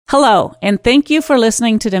Hello, and thank you for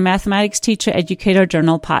listening to the Mathematics Teacher Educator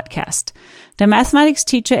Journal podcast. The Mathematics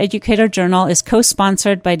Teacher Educator Journal is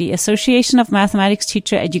co-sponsored by the Association of Mathematics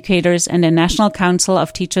Teacher Educators and the National Council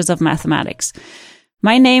of Teachers of Mathematics.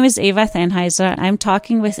 My name is Eva Thanheiser. I'm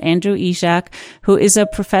talking with Andrew Ishak, who is a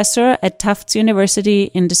professor at Tufts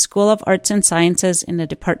University in the School of Arts and Sciences in the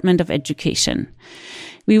Department of Education.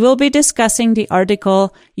 We will be discussing the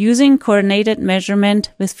article Using Coordinated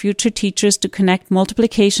Measurement with Future Teachers to Connect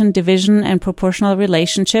Multiplication, Division, and Proportional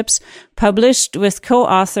Relationships, published with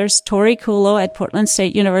co-authors Tori Kulo at Portland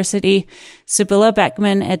State University, Sibylla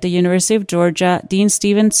Beckman at the University of Georgia, Dean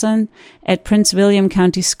Stevenson at Prince William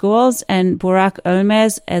County Schools, and Burak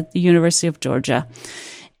Ölmez at the University of Georgia,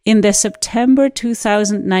 in the September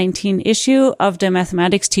 2019 issue of the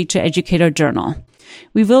Mathematics Teacher Educator Journal.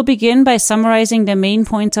 We will begin by summarizing the main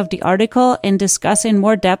points of the article and discuss in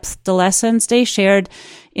more depth the lessons they shared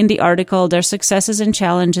in the article, their successes and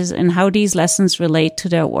challenges, and how these lessons relate to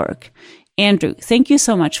their work. Andrew, thank you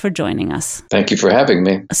so much for joining us. Thank you for having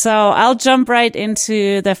me. So I'll jump right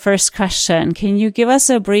into the first question. Can you give us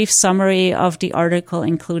a brief summary of the article,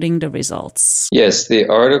 including the results? Yes, the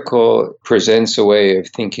article presents a way of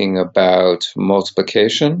thinking about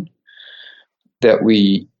multiplication that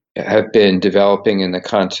we have been developing in the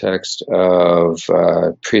context of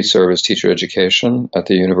pre-service teacher education at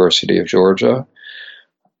the University of Georgia.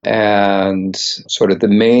 And sort of the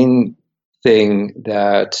main thing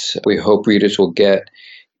that we hope readers will get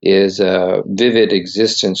is a vivid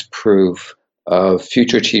existence proof of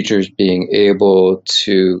future teachers being able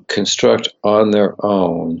to construct on their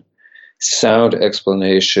own sound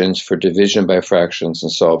explanations for division by fractions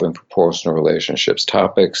and solving proportional relationships,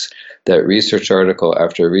 topics that research article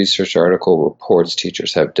after research article reports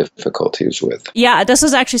teachers have difficulties with. Yeah, this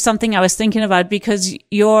is actually something I was thinking about because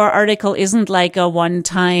your article isn't like a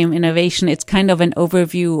one-time innovation. It's kind of an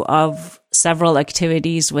overview of several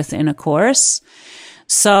activities within a course.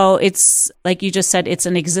 So it's, like you just said, it's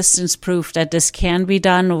an existence proof that this can be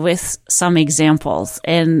done with some examples.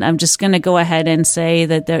 And I'm just going to go ahead and say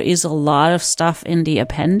that there is a lot of stuff in the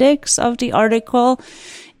appendix of the article.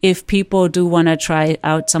 If people do want to try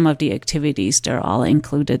out some of the activities, they're all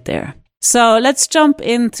included there. So let's jump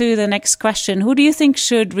into the next question. Who do you think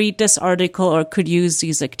should read this article or could use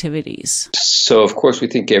these activities? So, of course, we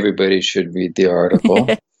think everybody should read the article.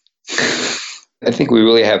 I think we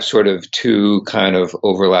really have sort of two kind of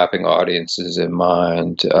overlapping audiences in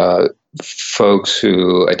mind. Folks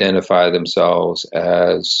who identify themselves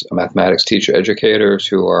as mathematics teacher educators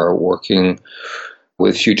who are working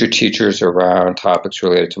with future teachers around topics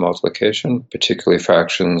related to multiplication, particularly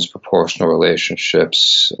fractions, proportional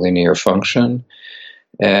relationships, linear function,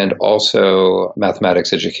 and also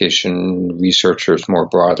mathematics education researchers more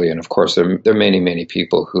broadly. And of course, there are many, many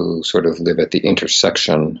people who sort of live at the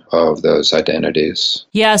intersection of those identities.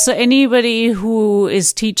 Yeah, so anybody who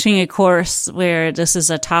is teaching a course where this is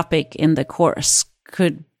a topic in the course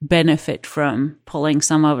could benefit from pulling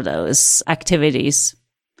some of those activities.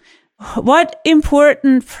 What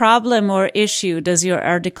important problem or issue does your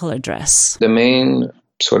article address? The main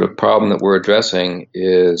sort of problem that we're addressing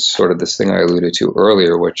is sort of this thing I alluded to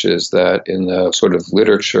earlier, which is that in the sort of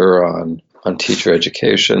literature on teacher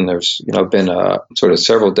education, there's been sort of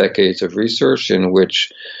several decades of research in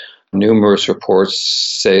which numerous reports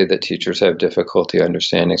say that teachers have difficulty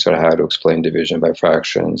understanding sort of how to explain division by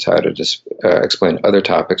fractions, how to explain other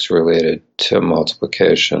topics related to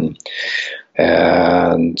multiplication.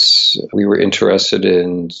 And we were interested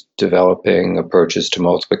in developing approaches to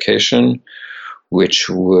multiplication which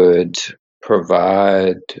would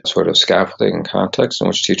provide sort of scaffolding and context in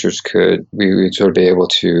which we would sort of be able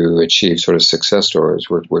to achieve sort of success stories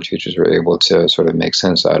where teachers were able to sort of make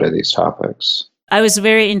sense out of these topics. I was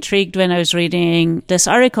very intrigued when I was reading this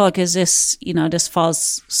article because this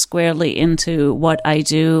falls squarely into what I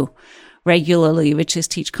do regularly, which is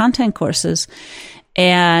teach content courses.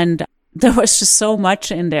 And there was just so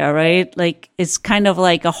much in there, right? Like it's kind of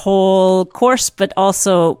like a whole course, but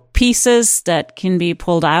also pieces that can be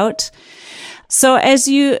pulled out. So as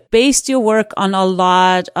you based your work on a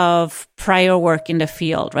lot of prior work in the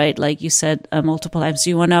field, right? Like you said multiple times, do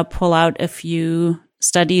you want to pull out a few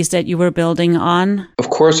studies that you were building on? Of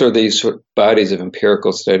course, there are these bodies of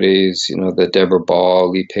empirical studies, the Deborah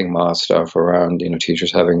Ball, Li Ping Ma stuff around,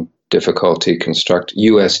 teachers having difficulty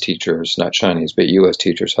U.S. teachers, not Chinese, but U.S.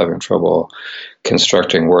 teachers having trouble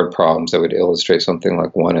constructing word problems that would illustrate something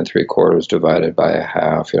like 1 3/4 divided by a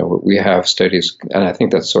half. We have studies, and I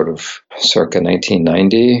think that's sort of circa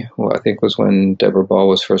 1990, I think was when Deborah Ball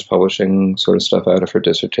was first publishing sort of stuff out of her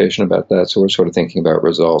dissertation about that. So we're sort of thinking about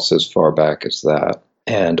results as far back as that.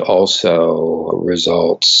 and also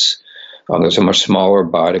results. There's a much smaller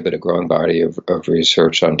body, but a growing body of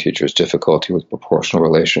research on teachers' difficulty with proportional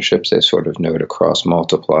relationships. They sort of know to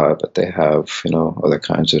cross-multiply, but they have, other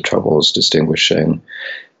kinds of troubles distinguishing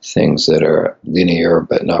things that are linear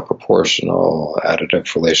but not proportional,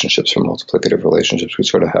 additive relationships from multiplicative relationships. We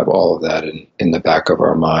sort of have all of that in the back of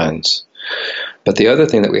our minds. But the other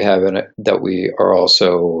thing that we have in it that we are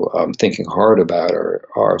also thinking hard about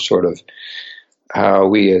are sort of how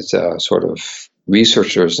we as sort of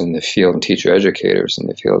researchers in the field and teacher educators in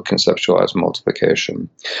the field conceptualize multiplication.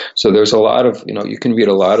 So there's a lot of, you can read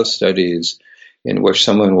a lot of studies in which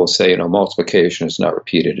someone will say, multiplication is not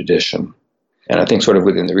repeated addition. And I think sort of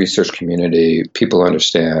within the research community, people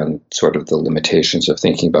understand sort of the limitations of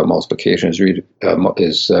thinking about multiplication as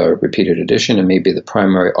repeated addition, and maybe the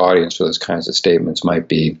primary audience for those kinds of statements might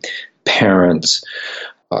be parents,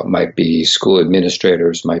 might be school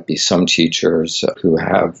administrators, might be some teachers who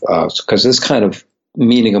have, because this kind of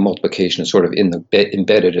meaning of multiplication is sort of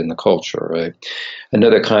embedded in the culture, right?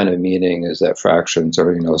 Another kind of meaning is that fractions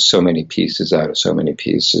are, so many pieces out of so many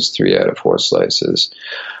pieces, 3 out of 4 slices.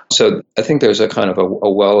 So I think there's a kind of a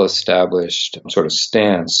well-established sort of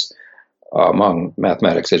stance among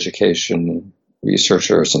mathematics education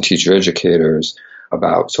researchers and teacher educators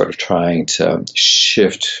about sort of trying to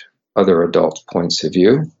shift other adult points of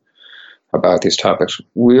view about these topics.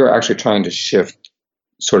 We are actually trying to shift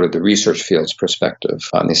sort of the research field's perspective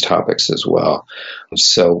on these topics as well.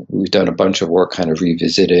 So we've done a bunch of work kind of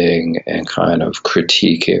revisiting and kind of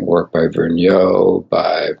critiquing work by Vergniaud,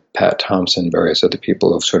 by Pat Thompson, various other people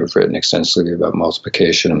who have sort of written extensively about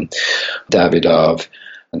multiplication, Davidov,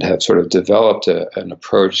 and have sort of developed an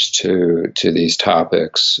approach to these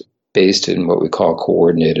topics based in what we call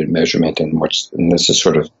coordinated measurement, and this is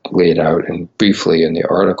sort of laid out briefly in the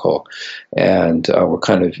article. And we're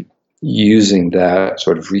kind of using that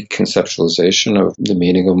sort of reconceptualization of the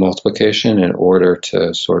meaning of multiplication in order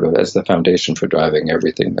to sort of as the foundation for driving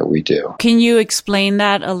everything that we do. Can you explain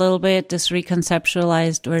that a little bit, this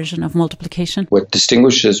reconceptualized version of multiplication? What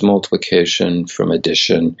distinguishes multiplication from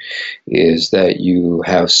addition is that you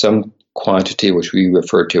have some quantity, which we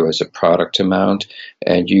refer to as a product amount,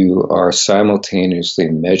 and you are simultaneously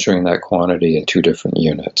measuring that quantity in 2 different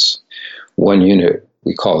units. One unit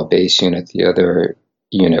we call a base unit, the other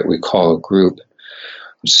unit we call a group.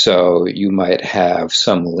 So you might have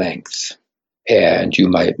some length, and you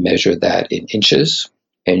might measure that in inches,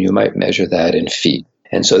 and you might measure that in feet.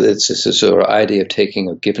 And so this is a sort of idea of taking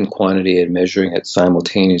a given quantity and measuring it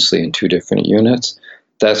simultaneously in 2 different units.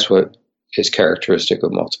 That's what is characteristic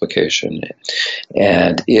of multiplication.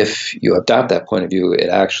 And if you adopt that point of view, it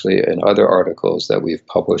actually, in other articles that we've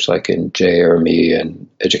published, like in Jay or me and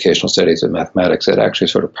Educational Studies of Mathematics, it actually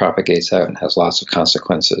sort of propagates out and has lots of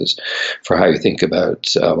consequences for how you think about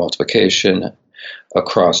multiplication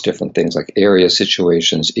across different things like area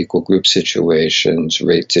situations, equal group situations,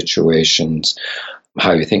 rate situations,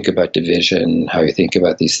 how you think about division, how you think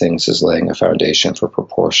about these things as laying a foundation for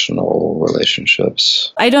proportional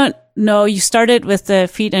relationships. I don't know. You started with the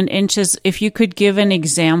feet and inches. If you could give an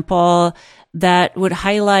example that would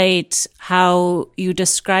highlight how you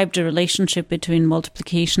described the relationship between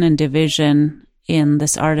multiplication and division in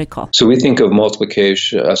this article. So we think of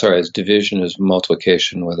multiplication, as division as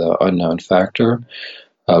multiplication with an unknown factor.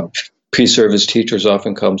 Pre-service teachers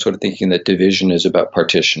often come sort of thinking that division is about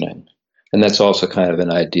partitioning. And that's also kind of an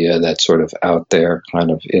idea that's sort of out there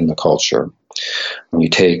kind of in the culture. You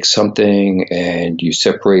take something and you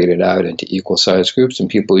separate it out into equal size groups, and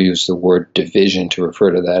people use the word division to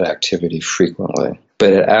refer to that activity frequently.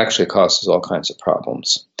 But it actually causes all kinds of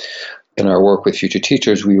problems. In our work with future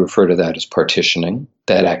teachers, we refer to that as partitioning,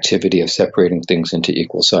 that activity of separating things into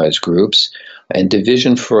equal size groups. And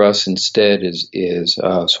division for us instead is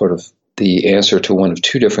sort of the answer to one of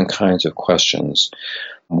 2 different kinds of questions.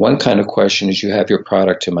 One kind of question is you have your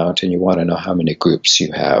product amount and you want to know how many groups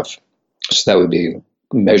you have. So that would be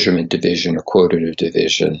measurement division or quotative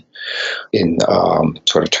division in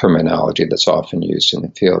sort of terminology that's often used in the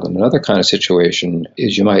field. And another kind of situation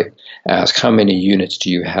is you might ask, how many units do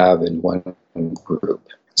you have in one group?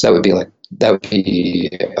 So that would be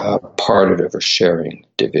partitive or sharing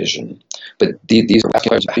division. But these are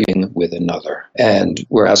asking with another. And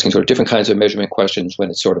we're asking sort of different kinds of measurement questions when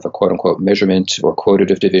it's sort of a quote-unquote measurement or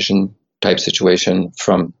quotative division type situation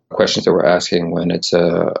from questions that we're asking when it's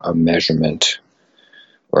a measurement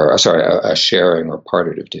or, a sharing or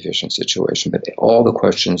partitive division situation. But all the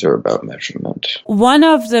questions are about measurement. One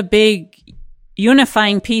of the big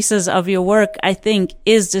unifying pieces of your work, I think,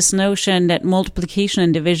 is this notion that multiplication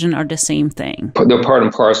and division are the same thing. They're part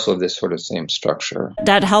and parcel of this sort of same structure.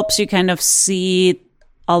 That helps you kind of see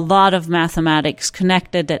a lot of mathematics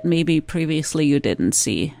connected that maybe previously you didn't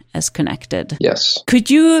see as connected. Yes. Could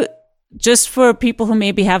you, just for people who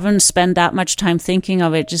maybe haven't spent that much time thinking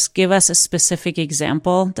of it, just give us a specific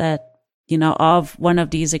example that, of one of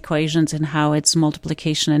these equations and how it's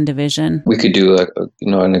multiplication and division? We could do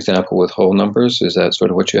an example with whole numbers. Is that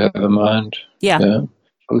sort of what you have in mind? Yeah.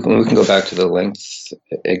 We can go back to the length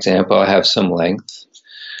example. I have some length.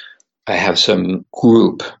 I have some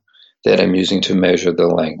group that I'm using to measure the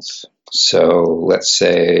length. So let's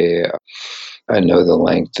say I know the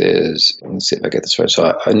length is, let's see if I get this right. So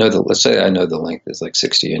let's say I know the length is like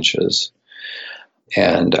 60 inches.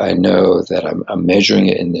 And I know that I'm measuring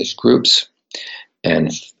it in these groups. And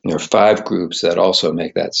there are 5 groups that also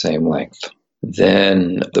make that same length.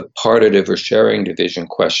 Then the partitive or sharing division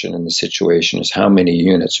question in the situation is how many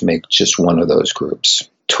units make just one of those groups.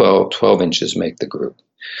 12 inches make the group.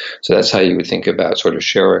 So that's how you would think about sort of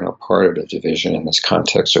sharing a partitive division in this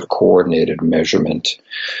context of coordinated measurement.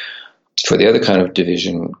 For the other kind of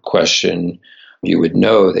division question, you would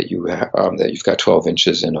know that that you've got 12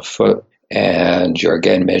 inches in a foot, and you're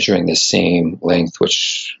again measuring the same length,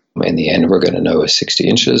 which in the end we're going to know is 60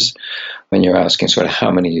 inches. When you're asking sort of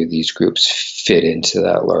how many of these groups fit into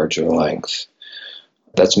that larger length.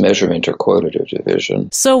 That's measurement or quotative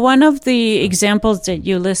division. So one of the examples that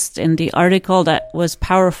you list in the article that was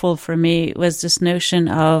powerful for me was this notion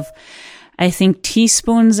of, I think,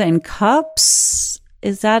 teaspoons and cups.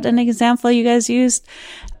 Is that an example you guys used?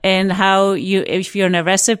 And how if you're in a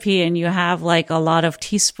recipe and you have like a lot of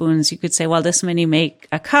teaspoons, you could say, well, this many make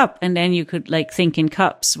a cup. And then you could like think in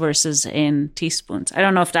cups versus in teaspoons. I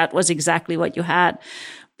don't know if that was exactly what you had,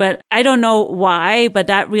 but I don't know why, but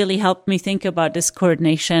that really helped me think about this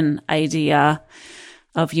coordination idea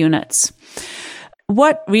of units.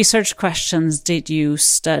 What research questions did you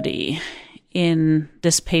study in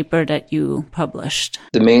this paper that you published?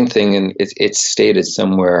 The main thing, and it's stated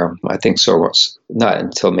somewhere, I think so, not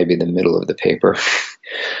until maybe the middle of the paper.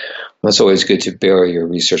 It's always good to bury your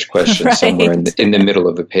research question right. Somewhere in the middle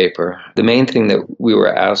of a paper. The main thing that we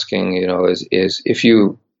were asking, is if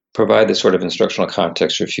you provide this sort of instructional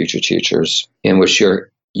context for future teachers in which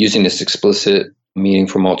you're using this explicit meaning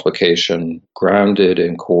for multiplication, grounded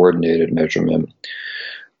in coordinated measurement,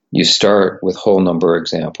 you start with whole number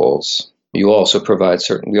examples. You also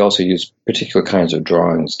we also use particular kinds of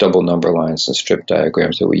drawings, double number lines and strip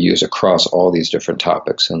diagrams that we use across all these different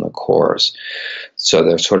topics in the course. So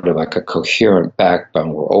they're sort of like a coherent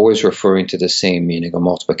backbone. We're always referring to the same meaning of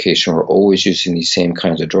multiplication. We're always using these same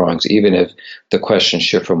kinds of drawings, even if the questions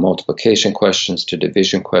shift from multiplication questions to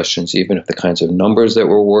division questions, even if the kinds of numbers that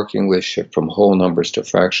we're working with shift from whole numbers to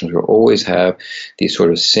fractions. We'll always have these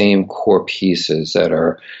sort of same core pieces that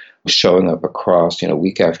are showing up across,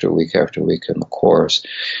 week after week after week in the course.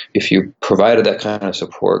 If you provided that kind of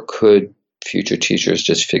support, could future teachers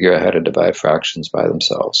just figure out how to divide fractions by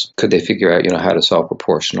themselves? Could they figure out, how to solve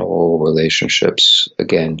proportional relationships?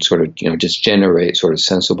 Again, sort of, just generate sort of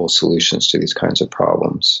sensible solutions to these kinds of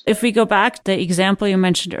problems. If we go back to the example you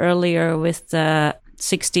mentioned earlier with the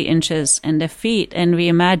 60 inches and the feet, and we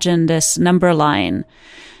imagine this number line.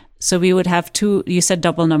 So we would have you said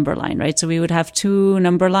double number line, right? So we would have 2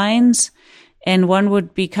 number lines, and one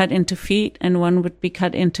would be cut into feet and one would be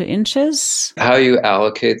cut into inches. How you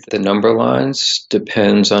allocate the number lines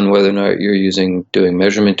depends on whether or not you're doing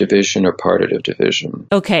measurement division or partitive division.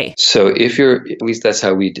 Okay. So at least that's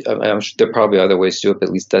how we, I'm sure there are probably other ways to do it, but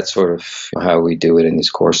at least that's sort of how we do it in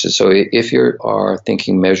these courses. So if you are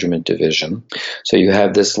thinking measurement division, so you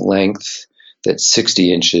have this length that's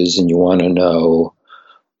 60 inches and you want to know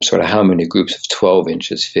sort of how many groups of 12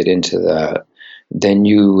 inches fit into that, then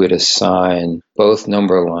you would assign both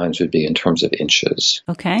number lines would be in terms of inches.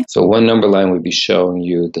 Okay. So one number line would be showing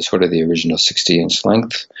you the original 60-inch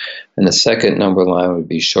length, and the second number line would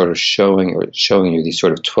be sort of showing you these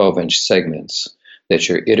sort of 12-inch segments that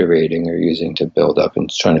you're iterating or using to build up and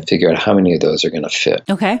trying to figure out how many of those are going to fit.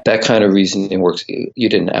 Okay. That kind of reasoning works. You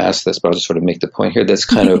didn't ask this, but I'll just sort of make the point here. That's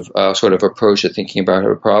kind of sort of approach to thinking about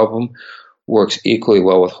a problem works equally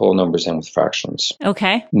well with whole numbers and with fractions.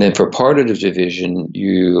 Okay. And then for partitive division,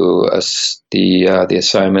 the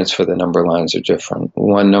assignments for the number lines are different.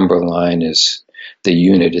 One number line is the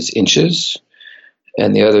unit is inches,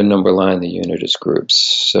 and the other number line, the unit is groups.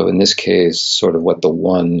 So in this case, sort of what the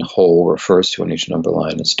one whole refers to in each number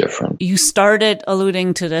line is different. You started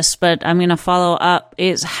alluding to this, but I'm going to follow up.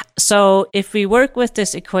 So if we work with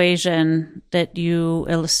this equation that you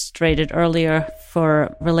illustrated earlier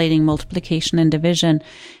for relating multiplication and division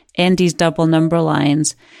and these double number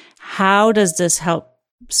lines, how does this help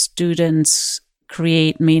students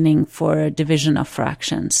create meaning for division of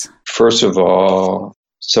fractions? First of all,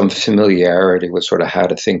 some familiarity with sort of how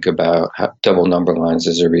to think about double number lines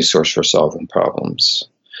as a resource for solving problems.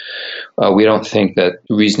 We don't think that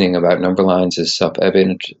reasoning about number lines is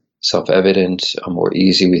self-evident or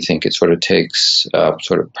easy. We think it sort of takes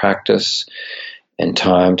sort of practice and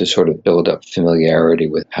time to sort of build up familiarity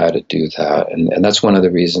with how to do that. And that's one of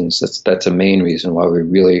the reasons, that's a main reason why we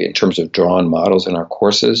really, in terms of drawn models in our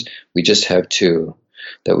courses, we just have two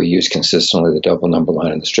that we use consistently, the double number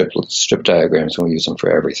line and the strip diagrams, and we use them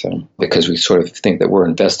for everything. Because we sort of think that we're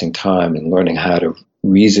investing time in learning how to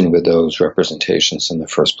reason with those representations in the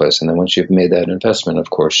first place. And then once you've made that investment, of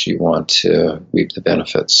course, you want to reap the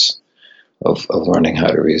benefits of learning how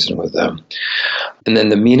to reason with them. And then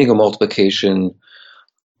the meaning of multiplication,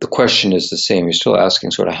 the question is the same. You're still asking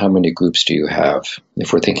sort of how many groups do you have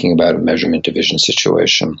if we're thinking about a measurement division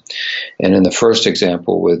situation. And in the first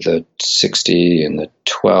example with the 60 and the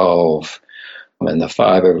 12 and the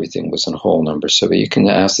 5, everything was in whole numbers. So you can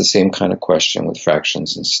ask the same kind of question with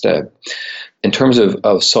fractions instead. In terms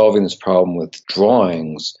of solving this problem with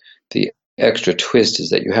drawings, the extra twist is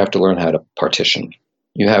that you have to learn how to partition.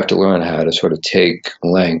 You have to learn how to sort of take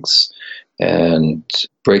lengths and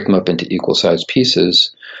break them up into equal sized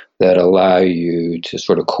pieces that allow you to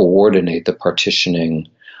sort of coordinate the partitioning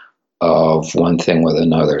of one thing with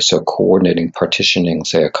another. So coordinating partitioning,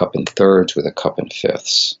 say, a cup in thirds with a cup in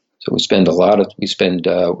fifths. So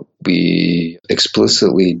we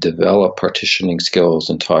explicitly develop partitioning skills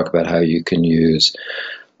and talk about how you can use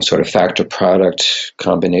sort of factor product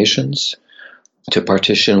combinations to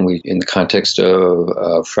partition. In the context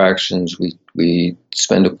of fractions, we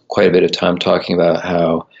spend quite a bit of time talking about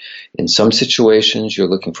how in some situations you're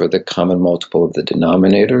looking for the common multiple of the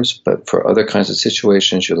denominators, but for other kinds of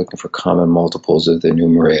situations you're looking for common multiples of the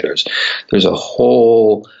numerators. There's a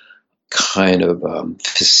whole kind of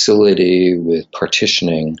facility with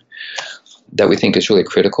partitioning that we think is really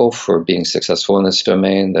critical for being successful in this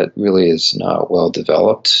domain that really is not well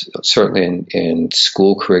developed, certainly in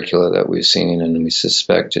school curricula that we've seen, and we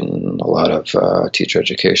suspect in a lot of teacher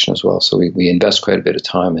education as well. So we invest quite a bit of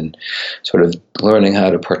time in sort of learning how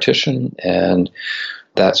to partition, and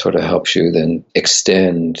that sort of helps you then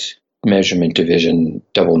extend measurement division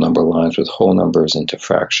double number lines with whole numbers into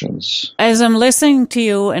fractions. As I'm listening to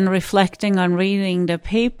you and reflecting on reading the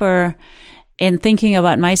paper, and thinking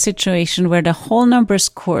about my situation where the whole numbers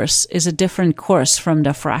course is a different course from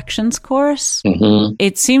the fractions course,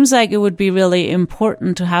 It seems like it would be really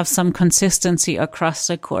important to have some consistency across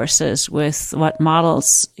the courses with what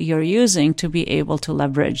models you're using to be able to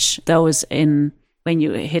leverage those in when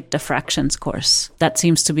you hit the fractions course. That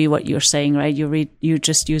seems to be what you're saying, right? You're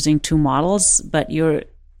just using two models, but you're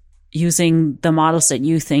using the models that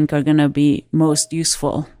you think are going to be most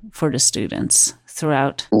useful for the students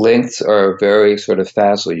throughout. Lengths are very sort of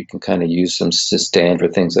facile. You can kind of use them to stand for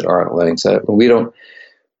things that aren't lengths. We don't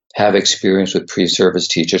have experience with pre-service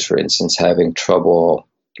teachers, for instance, having trouble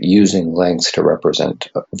using lengths to represent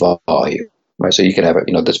volume. Right? So you could have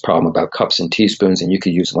this problem about cups and teaspoons, and you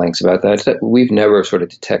could use lengths about that. We've never sort of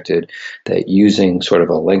detected that using sort of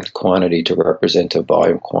a length quantity to represent a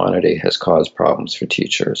volume quantity has caused problems for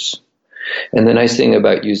teachers. And the nice thing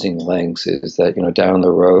about using lengths is that, down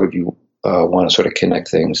the road, you want to sort of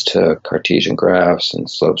connect things to Cartesian graphs and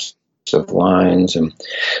slopes of lines, and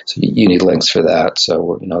so you need lengths for that.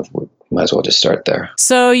 So we might as well just start there.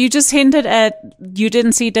 So you just hinted at you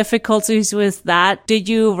didn't see difficulties with that. Did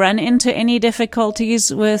you run into any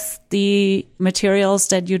difficulties with the materials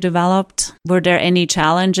that you developed? Were there any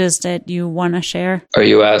challenges that you want to share? Are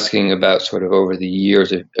you asking about sort of over the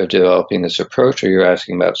years of developing this approach, or you're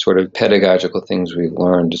asking about sort of pedagogical things we've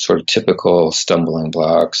learned, sort of typical stumbling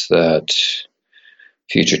blocks that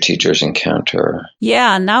future teachers encounter?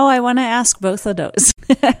 Yeah, now I want to ask both of those.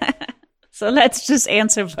 So let's just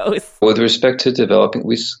answer both. With respect to developing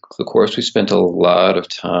the course, we spent a lot of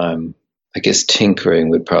time, I guess tinkering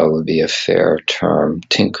would probably be a fair term,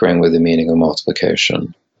 tinkering with the meaning of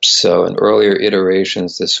multiplication. So in earlier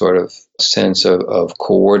iterations, this sort of sense of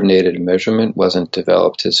coordinated measurement wasn't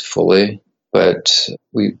developed as fully. But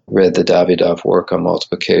we read the Davidoff work on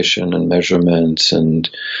multiplication and measurement, and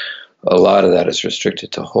a lot of that is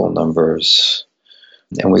restricted to whole numbers.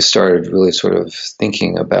 And we started really sort of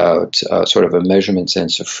thinking about sort of a measurement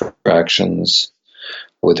sense of fractions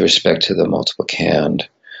with respect to the multiplicand.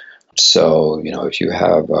 So, if you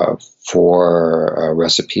have 4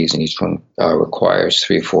 recipes and each one requires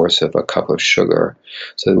 3/4 of a cup of sugar.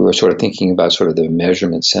 So we were sort of thinking about sort of the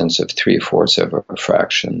measurement sense of 3/4 of a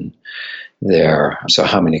fraction. there. So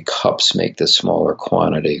how many cups make the smaller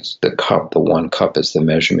quantity? The 1 cup is the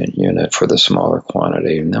measurement unit for the smaller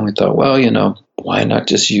quantity. And then we thought, well, why not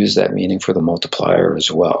just use that meaning for the multiplier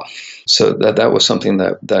as well? So that was something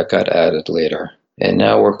that got added later. And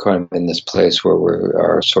now we're kind of in this place where we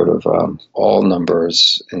are sort of all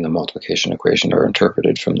numbers in the multiplication equation are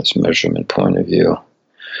interpreted from this measurement point of view.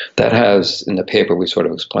 That has, in the paper, we sort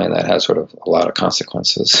of explain that has sort of a lot of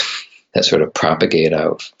consequences that sort of propagate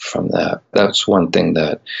out from that. That's one thing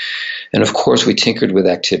and of course we tinkered with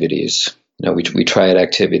activities. We tried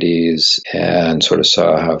activities and sort of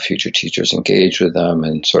saw how future teachers engaged with them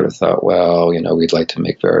and sort of thought, well, we'd like to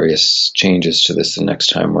make various changes to this the next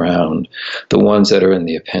time around. The ones that are in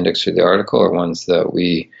the appendix to the article are ones that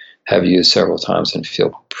we have used several times and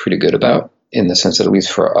feel pretty good about, in the sense that at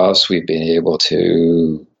least for us, we've been able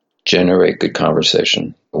to generate good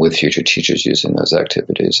conversation with future teachers using those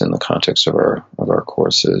activities in the context of our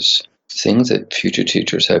courses. Things that future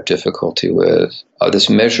teachers have difficulty with, this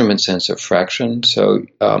measurement sense of fraction. So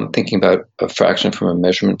thinking about a fraction from a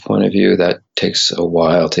measurement point of view, that takes a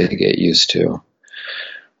while to get used to.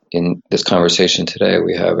 In this conversation today,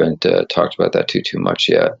 we haven't talked about that too much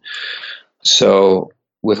yet. So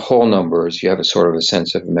with whole numbers, you have a sort of a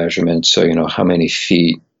sense of measurement. So, how many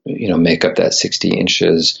feet, make up that 60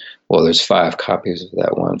 inches. Well, there's 5 copies of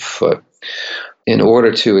that 1 foot. In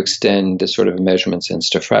order to extend this sort of measurement sense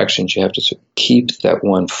to fractions, you have to sort of keep that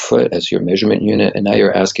 1 foot as your measurement unit. And now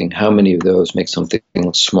you're asking how many of those make something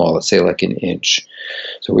small, let's say like an inch.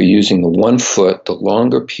 So we're using the 1 foot, the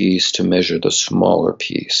longer piece, to measure the smaller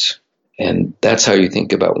piece. And that's how you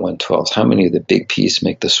think about 1/12. How many of the big piece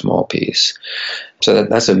make the small piece? So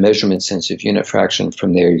that's a measurement sense of unit fraction.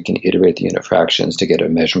 From there, you can iterate the unit fractions to get a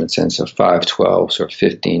measurement sense of 5/12 or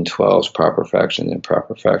 15/12, proper fractions,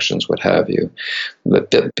 improper fractions, what have you.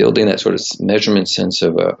 But building that sort of measurement sense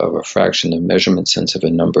of a fraction, the measurement sense of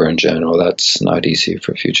a number in general, that's not easy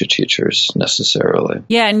for future teachers necessarily.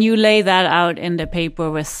 Yeah, and you lay that out in the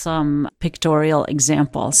paper with some pictorial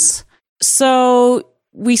examples. So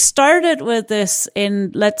we started with this,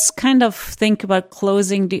 and let's kind of think about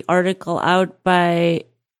closing the article out by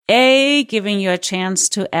giving you a chance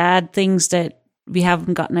to add things that we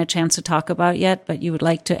haven't gotten a chance to talk about yet, but you would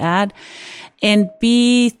like to add, and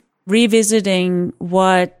B, revisiting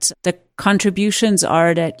what the contributions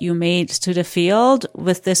are that you made to the field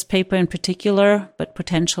with this paper in particular, but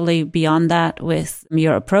potentially beyond that with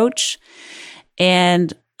your approach,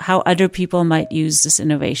 and how other people might use this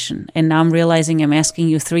innovation. And now I'm realizing I'm asking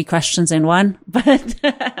you 3 questions in one, but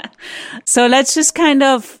so let's just kind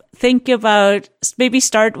of think about, maybe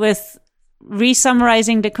start with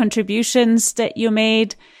re-summarizing the contributions that you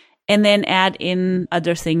made, and then add in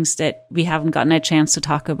other things that we haven't gotten a chance to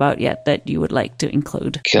talk about yet that you would like to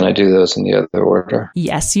include. Can I do those in the other order?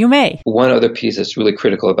 Yes, you may. One other piece that's really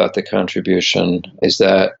critical about the contribution is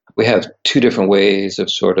that we have 2 different ways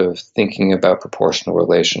of sort of thinking about proportional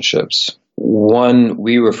relationships. One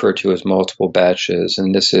we refer to as multiple batches,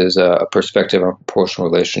 and this is a perspective on proportional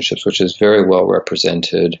relationships, which is very well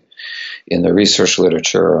represented in the research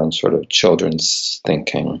literature on sort of children's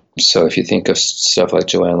thinking. So if you think of stuff like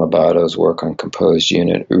Joanne Labato's work on composed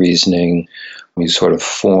unit reasoning, you sort of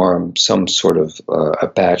form some sort of a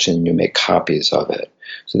batch and you make copies of it.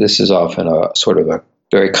 So this is often a sort of a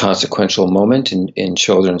very consequential moment in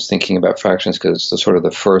children's thinking about fractions, because it's the sort of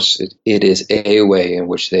the first, it is a way in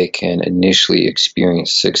which they can initially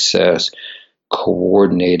experience success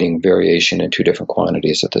coordinating variation in 2 different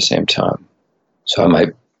quantities at the same time. So I might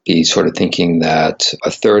be sort of thinking that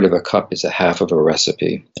 1/3 of a cup is 1/2 of a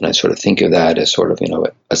recipe. And I sort of think of that as sort of,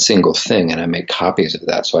 a single thing. And I make copies of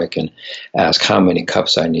that so I can ask how many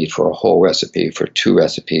cups I need for a whole recipe, for 2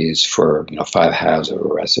 recipes, for 5 halves of a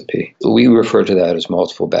recipe. We refer to that as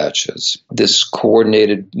multiple batches. This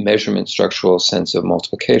coordinated measurement structural sense of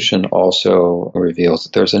multiplication also reveals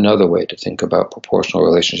that there's another way to think about proportional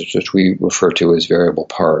relationships, which we refer to as variable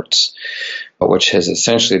parts, which has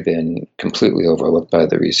essentially been completely overlooked by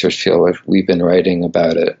the research field. We've been writing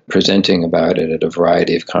about it, presenting about it at a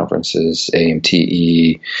variety of conferences,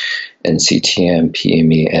 AMTE, NCTM,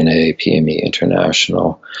 PME, NA, PME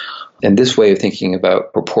International. And this way of thinking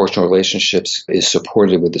about proportional relationships is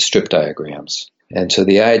supported with the strip diagrams. And so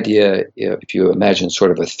the idea, if you imagine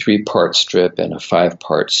sort of a 3-part strip and a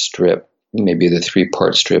 5-part strip, maybe the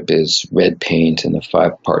 3-part strip is red paint and the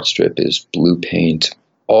 5-part strip is blue paint.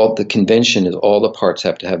 All the convention is all the parts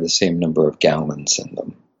have to have the same number of gallons in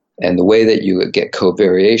them. And the way that you get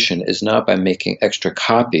covariation is not by making extra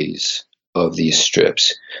copies of these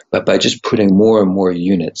strips, but by just putting more and more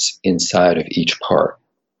units inside of each part.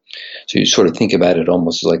 So you sort of think about it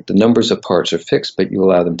almost like the numbers of parts are fixed, but you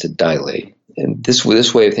allow them to dilate. And this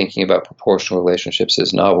way of thinking about proportional relationships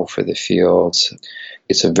is novel for the field.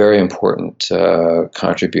 It's a very important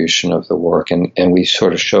contribution of the work, and we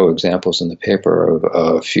sort of show examples in the paper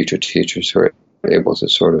of future teachers who are able to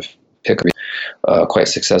sort of pick quite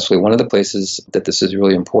successfully. One of the places that this is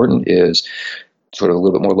really important is sort of a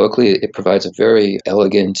little bit more locally. It provides a very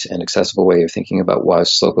elegant and accessible way of thinking about why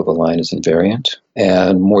slope of a line is invariant.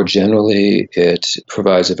 And more generally, it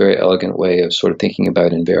provides a very elegant way of sort of thinking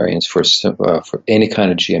about invariance for any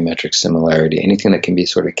kind of geometric similarity, anything that can be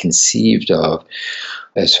sort of conceived of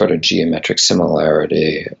as sort of geometric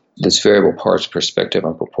similarity. This variable parts perspective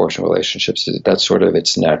on proportional relationships, that's sort of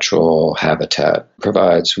its natural habitat.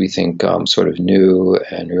 Provides, we think, sort of new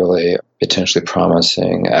and really potentially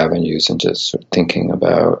promising avenues into sort of thinking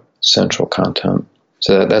about central content.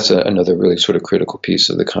 So that's another really sort of critical piece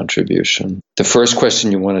of the contribution. The first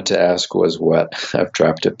question you wanted to ask was what? I've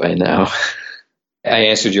dropped it by now. I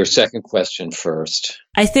answered your second question first.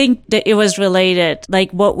 I think that it was related.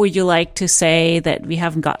 Like, what would you like to say that we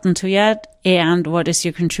haven't gotten to yet? And what is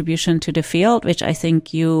your contribution to the field? Which I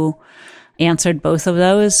think you answered both of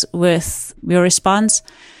those with your response.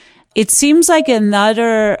 It seems like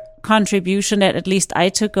another contribution that at least I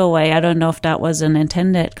took away, I don't know if that was an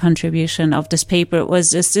intended contribution of this paper,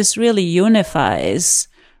 was just this really unifies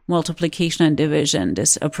multiplication and division,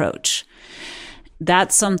 this approach.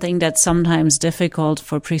 That's something that's sometimes difficult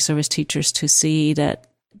for pre-service teachers to see, that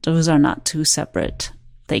those are not two separate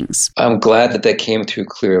things. I'm glad that came through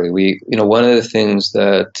clearly. One of the things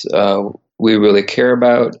that we really care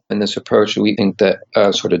about in this approach, we think that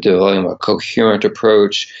sort of developing a coherent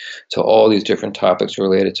approach to all these different topics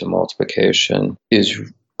related to multiplication is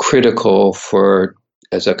critical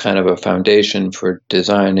as a kind of a foundation for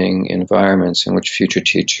designing environments in which future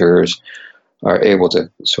teachers are able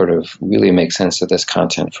to sort of really make sense of this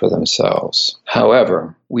content for themselves.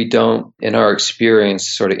 However, we don't, in our experience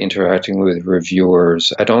sort of interacting with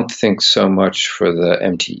reviewers, I don't think so much for the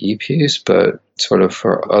MTE piece, but sort of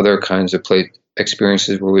for other kinds of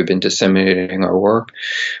experiences where we've been disseminating our work,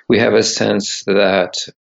 we have a sense that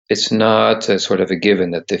it's not a sort of a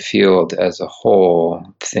given that the field as a whole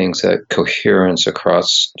thinks that coherence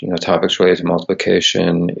across topics related to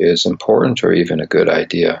multiplication is important or even a good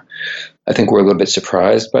idea. I think we're a little bit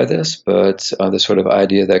surprised by this, but the sort of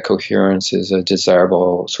idea that coherence is a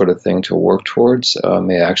desirable sort of thing to work towards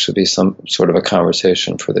may actually be some sort of a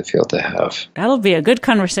conversation for the field to have. That'll be a good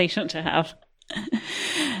conversation to have.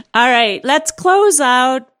 All right, let's close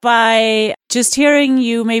out by just hearing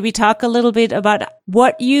you maybe talk a little bit about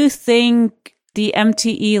what you think the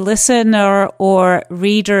MTE listener or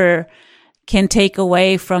reader can take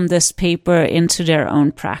away from this paper into their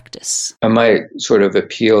own practice. I might sort of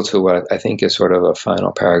appeal to what I think is sort of a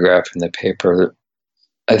final paragraph in the paper.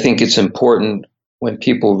 I think it's important when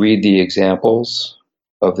people read the examples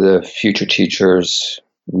of the future teachers'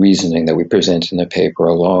 reasoning that we present in the paper,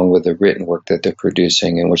 along with the written work that they're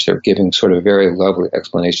producing, in which they're giving sort of very lovely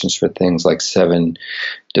explanations for things like 7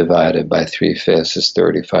 divided by 3/5 is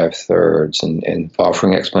 35/3, and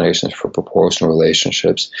offering explanations for proportional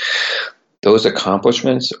relationships. Those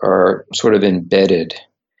accomplishments are sort of embedded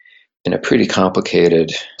in a pretty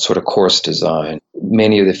complicated sort of course design.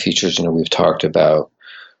 Many of the features, we've talked about,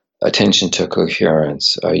 attention to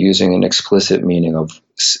coherence, using an explicit meaning of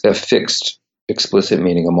a fixed explicit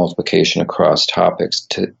meaning of multiplication across topics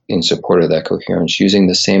in support of that coherence, using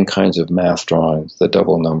the same kinds of math drawings, the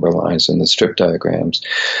double number lines and the strip diagrams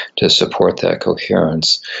to support that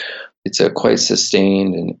coherence. It's a quite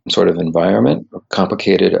sustained and sort of environment, a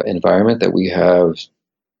complicated environment that we have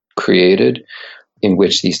created in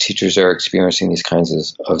which these teachers are experiencing these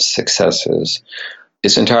kinds of successes.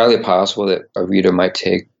 It's entirely possible that a reader might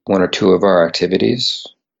take 1 or 2 of our activities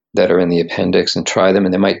that are in the appendix and try them,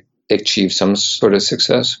 and they might achieve some sort of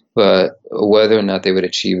success, but whether or not they would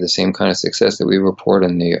achieve the same kind of success that we report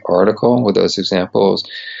in the article with those examples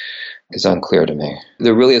is unclear to me.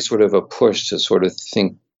 There really is sort of a push to sort of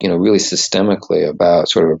think, really systemically about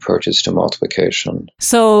sort of approaches to multiplication.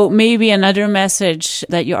 So maybe another message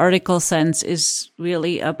that your article sends is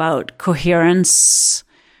really about coherence,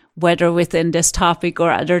 whether within this topic or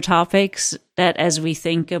other topics, that as we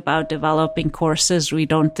think about developing courses, we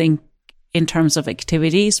don't think in terms of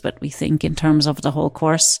activities, but we think in terms of the whole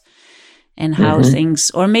course and how things,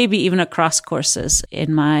 or maybe even across courses,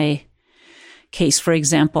 in my case, for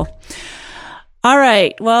example. All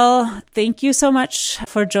right. Well, thank you so much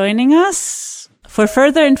for joining us. For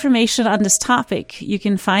further information on this topic, you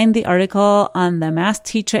can find the article on the Math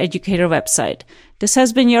Teacher Educator website, This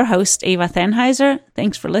has been your host, Eva Thanheiser.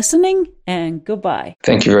 Thanks for listening, and goodbye.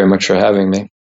 Thank you very much for having me.